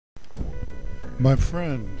My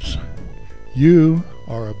friends, you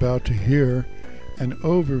are about to hear an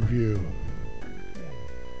overview.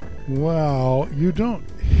 Wow, you don't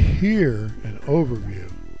hear an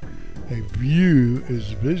overview. A view is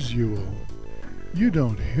visual. You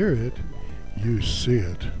don't hear it, you see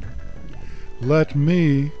it. Let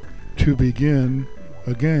me to begin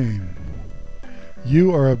again.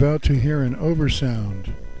 You are about to hear an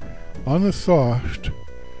oversound on the thought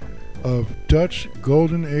of Dutch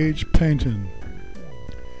Golden Age painting.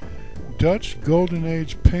 Dutch Golden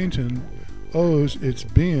Age painting owes its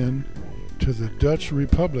being to the Dutch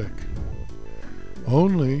Republic.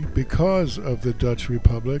 Only because of the Dutch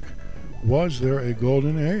Republic was there a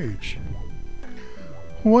Golden Age.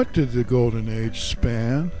 What did the Golden Age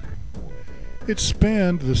span? It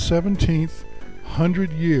spanned the 17th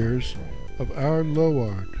 100 years of our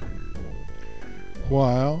Loire,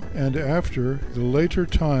 while and after the later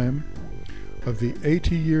time of the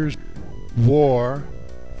 80 Years' War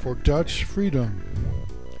for Dutch freedom.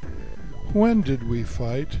 When did we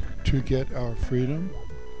fight to get our freedom?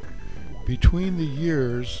 Between the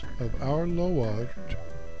years of our Loire,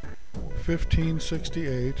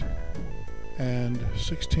 1568 and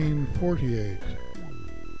 1648.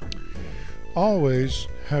 Always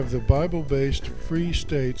have the Bible-based free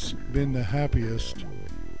states been the happiest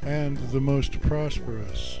and the most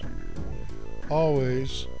prosperous.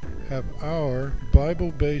 Always have our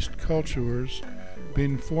Bible-based cultures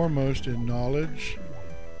been foremost in knowledge,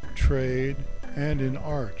 trade, and in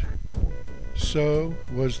art. So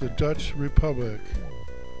was the Dutch Republic.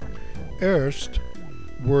 Erst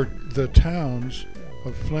were the towns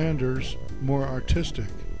of Flanders more artistic,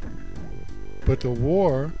 but the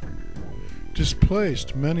war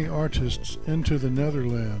displaced many artists into the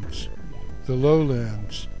Netherlands, the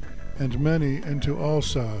Lowlands, and many into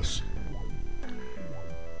Alsace.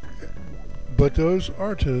 But those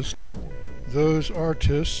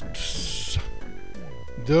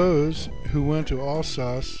who went to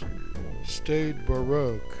Alsace stayed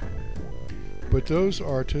Baroque. But those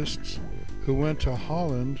artists who went to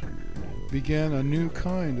Holland began a new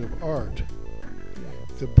kind of art.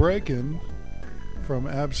 The break-in from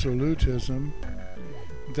absolutism,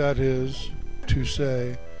 that is to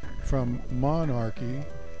say, from monarchy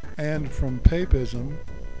and from papism,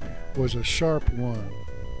 was a sharp one.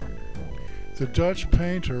 The Dutch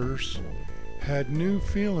painters had new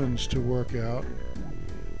feelings to work out,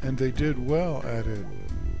 and they did well at it.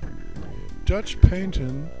 Dutch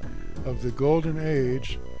painting of the Golden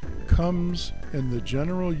Age comes in the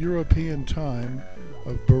general European time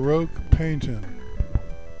of Baroque painting.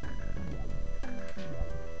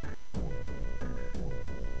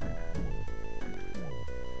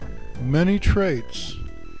 Many traits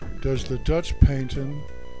does the Dutch painting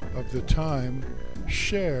of the time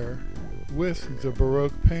share with the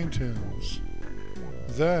Baroque paintings.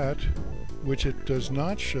 That which it does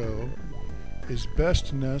not show is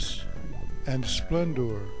bestness and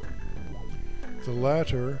splendor. The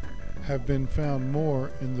latter have been found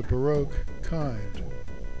more in the Baroque kind.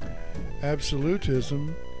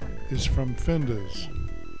 Absolutism is from Flanders.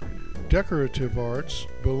 Decorative arts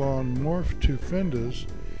belong more to Flanders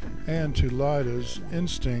and to Leida's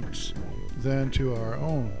instincts than to our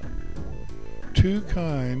own. Two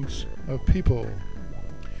kinds of people.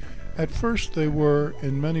 At first they were,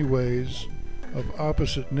 in many ways, of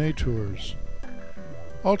opposite natures.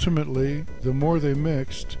 Ultimately, the more they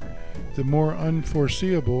mixed, the more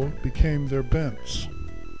unforeseeable became their bents.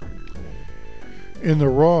 In the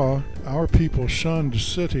raw, our people shunned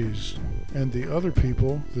cities, and the other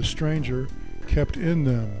people, the stranger, kept in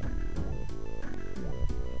them.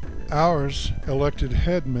 Ours elected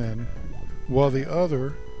headmen, while the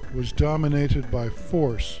other was dominated by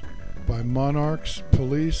force, by monarchs,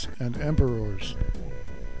 police, and emperors.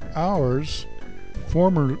 Ours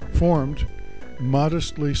formed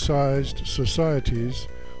modestly sized societies,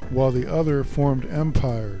 while the other formed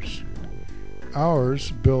empires.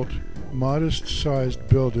 Ours built modest-sized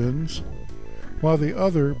buildings, while the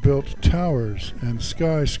other built towers and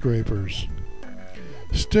skyscrapers.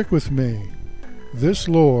 Stick with me. This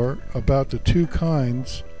lore about the two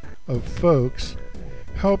kinds of folks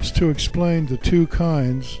helps to explain the two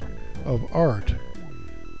kinds of art,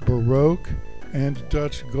 Baroque and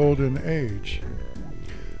Dutch Golden Age.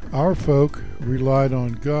 Our folk relied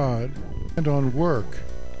on God and on work,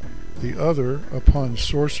 the other upon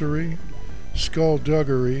sorcery,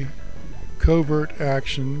 skullduggery, covert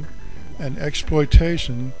action, and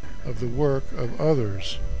exploitation of the work of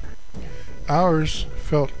others. Ours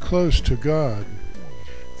felt close to God.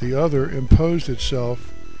 The other imposed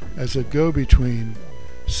itself as a go-between,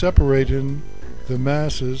 separating the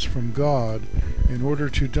masses from God in order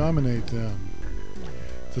to dominate them.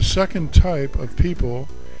 The second type of people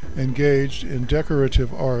engaged in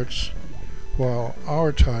decorative arts, while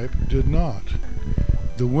our type did not.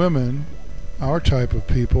 The women, our type of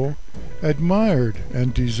people, admired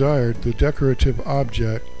and desired the decorative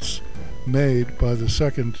objects made by the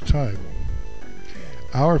second type.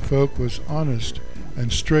 Our folk was honest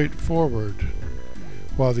and straightforward,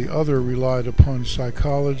 while the other relied upon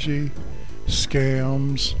psychology,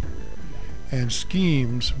 scams, and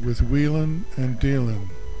schemes with wheelin' and dealin'.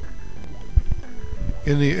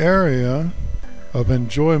 In the area of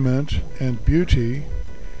enjoyment and beauty,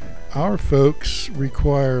 our folks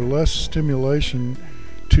require less stimulation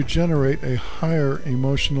to generate a higher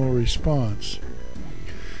emotional response,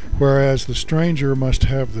 whereas the stranger must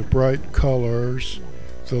have the bright colors,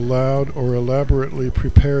 the loud or elaborately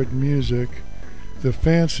prepared music, the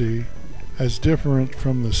fancy as different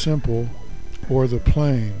from the simple or the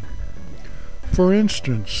plain. For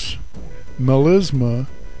instance, melisma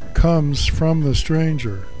comes from the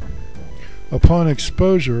stranger. Upon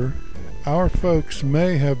exposure, our folks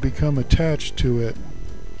may have become attached to it.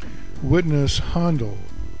 Witness Handel.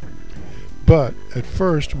 But at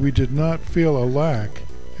first we did not feel a lack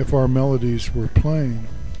if our melodies were plain.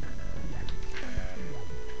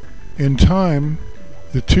 In time,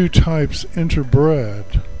 the two types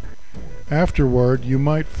interbred. Afterward, you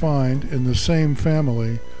might find in the same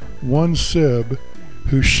family one sib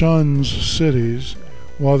who shuns cities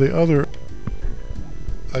while the other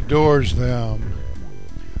adores them.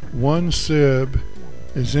 One sib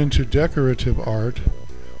is into decorative art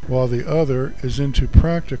while the other is into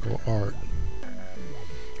practical art.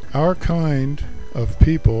 Our kind of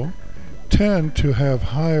people tend to have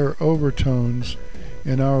higher overtones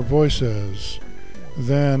in our voices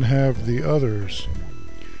than have the others.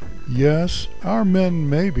 Yes, our men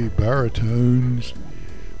may be baritones,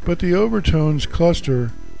 but the overtones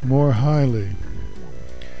cluster more highly.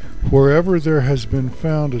 Wherever there has been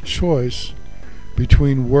found a choice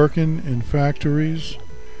between working in factories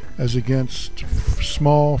as against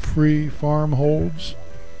small free farmholds,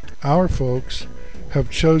 our folks have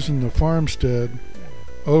chosen the farmstead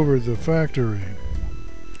over the factory.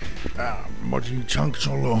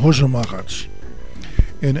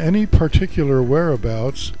 In any particular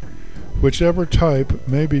whereabouts, whichever type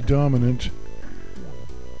may be dominant,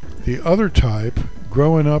 the other type,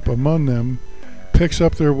 growing up among them, picks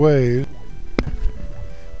up their ways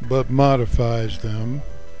but modifies them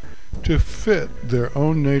to fit their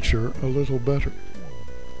own nature a little better.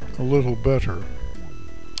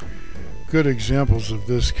 Good examples of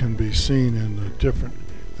this can be seen in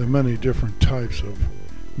the many different types of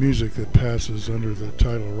music that passes under the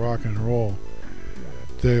title rock and roll.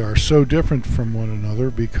 They are so different from one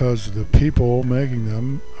another because the people making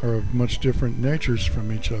them are of much different natures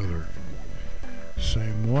from each other.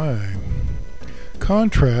 Same way.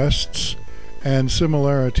 Contrasts and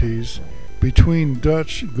similarities between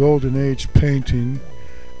Dutch Golden Age painting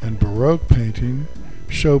and Baroque painting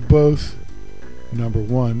show both, number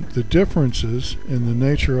one, the differences in the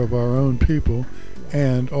nature of our own people,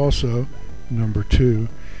 and also, number two,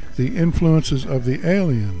 the influences of the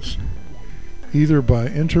aliens, either by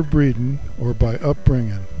interbreeding or by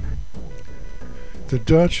upbringing. The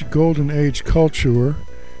Dutch Golden Age culture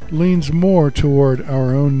leans more toward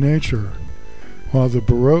our own nature, while the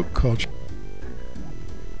Baroque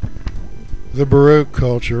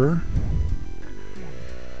culture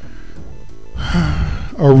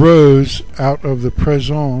arose out of the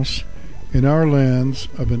presence in our lands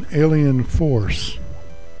of an alien force.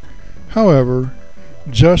 However,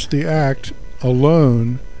 just the act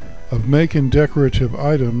alone of making decorative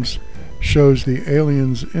items shows the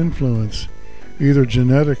alien's influence, either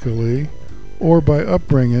genetically or by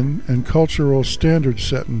upbringing and cultural standard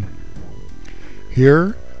setting.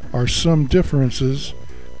 Here are some differences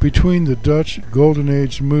between the Dutch Golden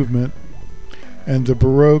Age movement and the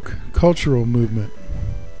Baroque cultural movement.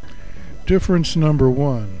 Difference number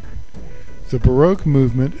one. The Baroque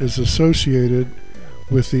movement is associated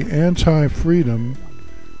with the anti-freedom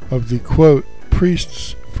of the, quote,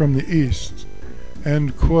 priests from the East,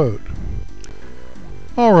 end quote.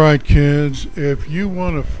 Alright kids, if you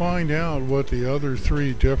want to find out what the other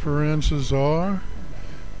three differences are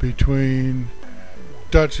between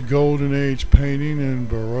Dutch Golden Age painting and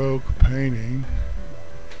Baroque painting,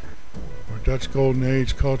 or Dutch Golden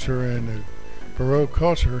Age culture and the Baroque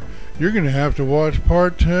culture, you're going to have to watch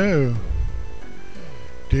part 2.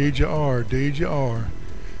 Deed you are.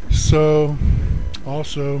 So,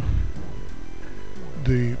 also,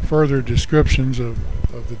 the further descriptions of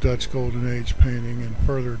the Dutch Golden Age painting and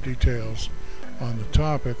further details on the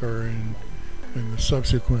topic are in the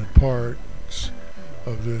subsequent parts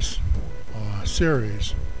of this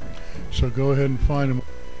series. So go ahead and find them.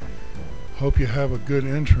 Hope you have a good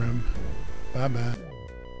interim. Bye-bye.